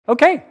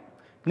Okay,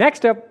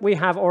 next up we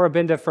have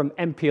Aurobinda from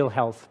Empeal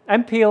Health.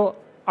 Empeal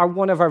are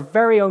one of our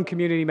very own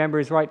community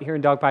members right here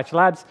in Dogpatch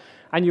Labs,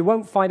 and you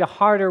won't find a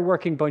harder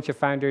working bunch of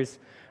founders,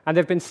 and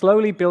they've been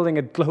slowly building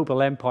a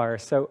global empire.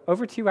 So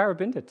over to you,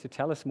 Aurobinda, to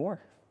tell us more.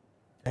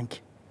 Thank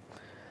you.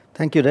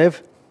 Thank you,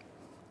 Dave.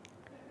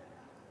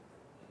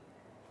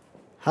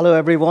 Hello,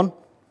 everyone.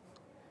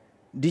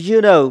 Did you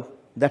know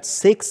that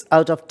 6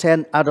 out of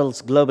 10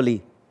 adults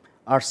globally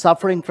are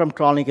suffering from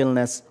chronic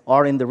illness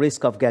or in the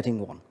risk of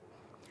getting one?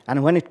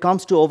 And when it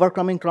comes to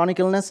overcoming chronic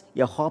illness,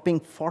 a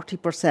whopping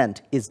 40%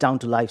 is down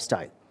to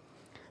lifestyle.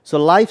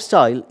 So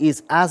lifestyle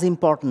is as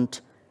important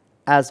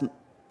as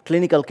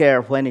clinical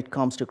care when it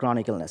comes to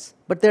chronic illness.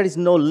 But there is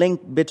no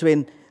link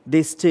between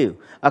these two.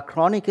 A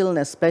chronic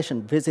illness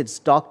patient visits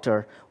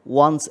doctor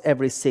once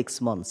every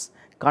 6 months.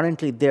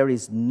 Currently, there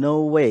is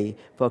no way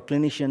for a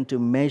clinician to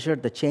measure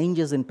the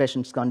changes in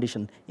patient's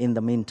condition in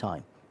the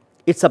meantime.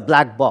 It's a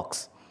black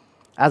box.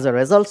 As a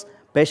result,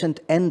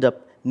 patients end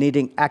up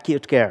needing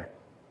acute care,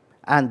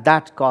 and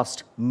that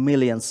costs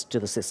millions to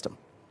the system.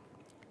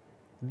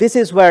 This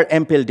is where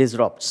Empeal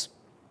disrupts.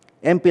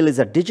 Empeal is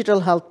a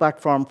digital health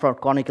platform for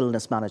chronic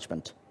illness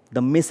management,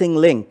 the missing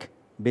link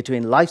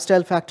between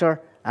lifestyle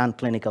factor and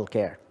clinical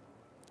care.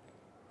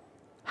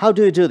 How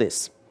do you do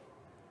this?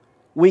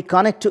 We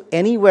connect to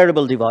any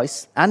wearable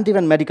device and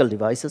even medical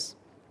devices.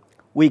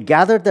 We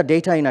gather the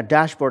data in a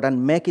dashboard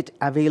and make it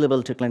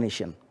available to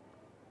clinician.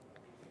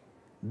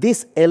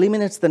 This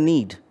eliminates the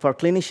need for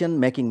clinician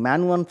making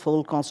manual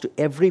phone calls to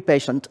every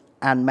patient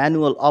and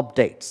manual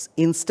updates.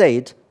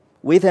 Instead,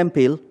 with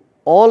Empeal,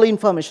 all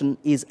information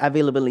is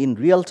available in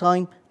real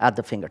time at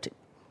the fingertip.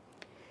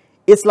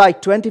 It's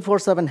like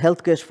 24/7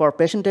 healthcare for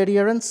patient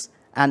adherence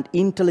and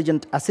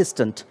intelligent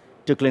assistant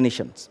to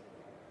clinicians.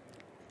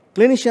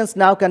 Clinicians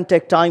now can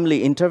take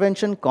timely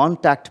intervention,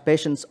 contact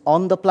patients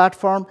on the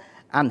platform,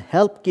 and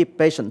help keep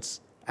patients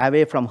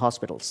away from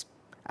hospitals.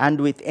 And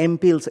with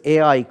Empeal's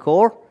AI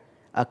core,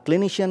 a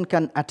clinician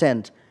can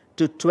attend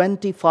to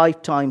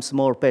 25 times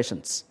more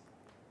patients.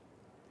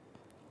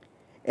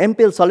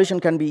 Empeal solution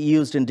can be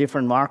used in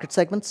different market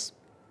segments,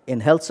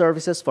 in health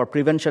services for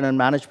prevention and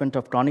management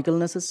of chronic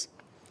illnesses,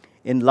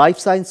 in life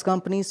science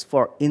companies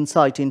for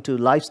insight into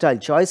lifestyle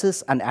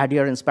choices and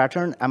adherence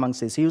pattern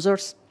amongst its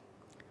users,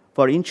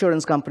 for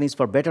insurance companies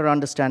for better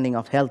understanding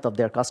of health of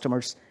their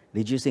customers,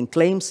 reducing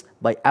claims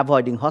by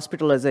avoiding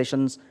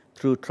hospitalizations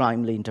through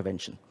timely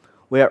intervention.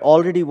 We are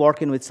already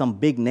working with some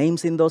big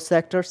names in those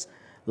sectors,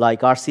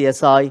 like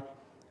RCSI,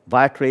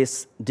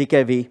 Viatris,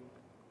 DKV.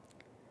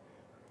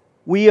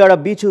 We are a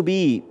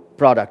B2B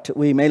product.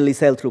 We mainly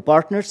sell through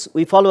partners.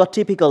 We follow a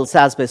typical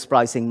SaaS-based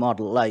pricing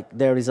model, like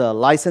there is a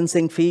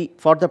licensing fee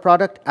for the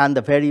product, and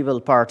the variable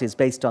part is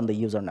based on the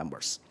user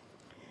numbers.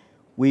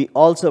 We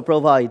also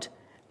provide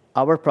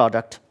our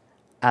product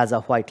as a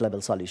white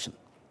label solution.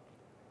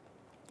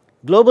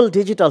 Global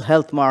digital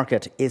health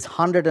market is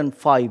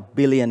 105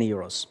 billion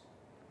euros.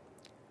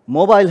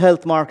 Mobile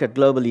health market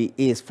globally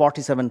is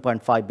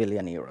 47.5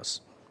 billion euros.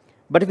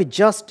 But if we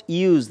just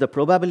use the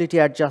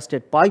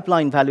probability-adjusted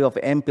pipeline value of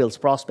Empeal's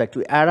prospect,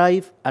 we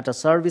arrive at a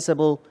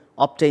serviceable,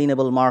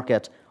 obtainable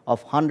market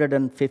of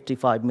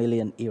 155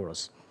 million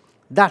euros.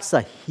 That's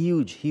a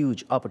huge,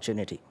 huge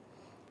opportunity.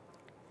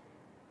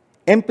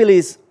 Empeal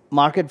is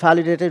market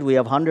validated. We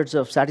have hundreds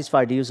of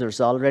satisfied users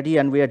already,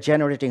 and we are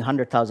generating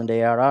 100,000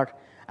 ARR.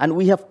 And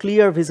we have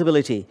clear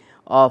visibility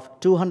of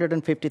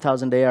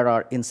 250,000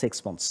 ARR in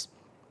 6 months.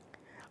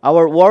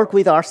 Our work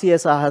with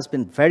RCSI has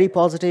been very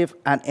positive,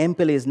 and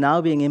Empeal is now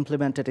being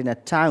implemented in a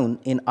town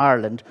in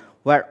Ireland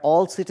where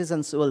all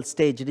citizens will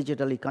stay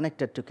digitally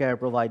connected to care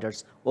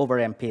providers over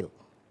Empeal.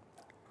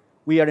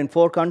 We are in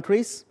 4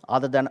 countries.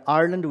 Other than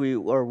Ireland, we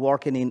are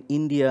working in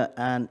India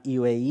and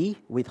UAE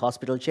with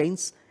hospital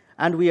chains,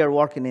 and we are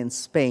working in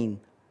Spain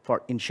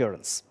for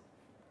insurance.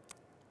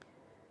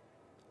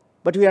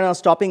 But we are not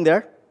stopping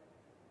there.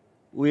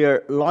 We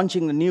are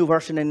launching a new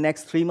version in the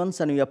next 3 months,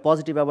 and we are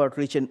positive about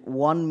reaching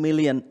 1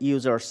 million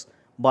users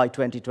by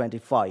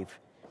 2025.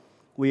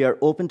 We are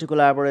open to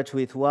collaborate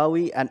with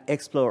Huawei and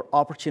explore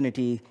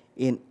opportunity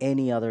in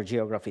any other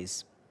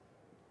geographies.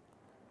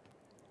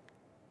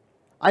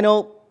 I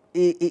know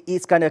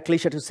it's kind of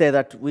cliche to say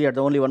that we are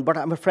the only one, but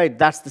I'm afraid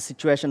that's the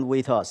situation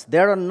with us.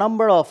 There are a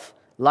number of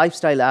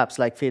lifestyle apps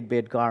like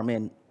Fitbit,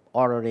 Garmin,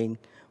 Oura Ring,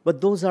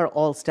 but those are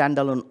all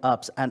standalone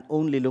apps and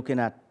only looking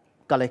at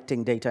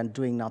collecting data and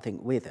doing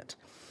nothing with it.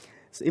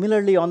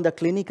 Similarly, on the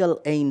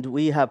clinical end,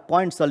 we have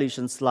point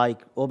solutions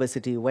like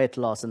obesity, weight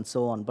loss, and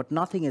so on, but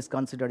nothing is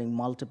considering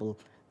multiple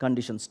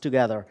conditions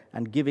together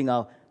and giving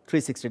a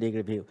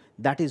 360-degree view.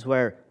 That is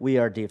where we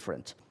are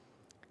different.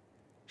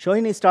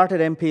 Shoini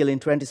started Empeal in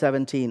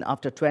 2017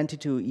 after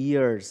 22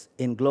 years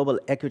in global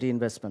equity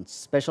investments,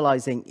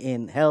 specializing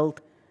in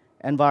health,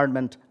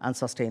 environment, and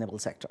sustainable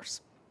sectors.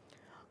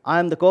 I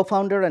am the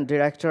co-founder and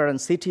director and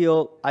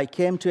CTO. I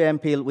came to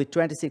Empeal with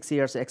 26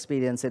 years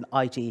experience in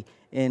IT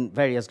in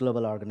various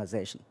global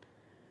organizations.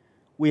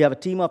 We have a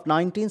team of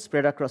 19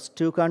 spread across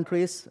 2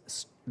 countries.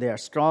 They are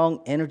strong,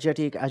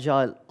 energetic,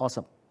 agile,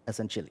 awesome,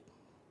 essentially.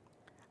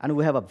 and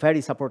we have a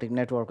very supportive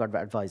network of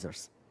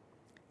advisors.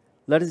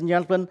 Ladies and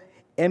gentlemen,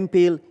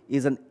 Empeal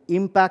is an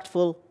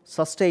impactful,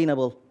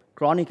 sustainable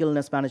chronic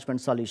illness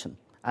management solution,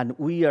 and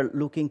we are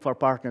looking for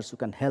partners who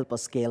can help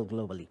us scale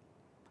globally.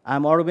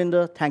 I'm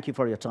Aurobinda. Thank you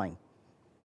for your time.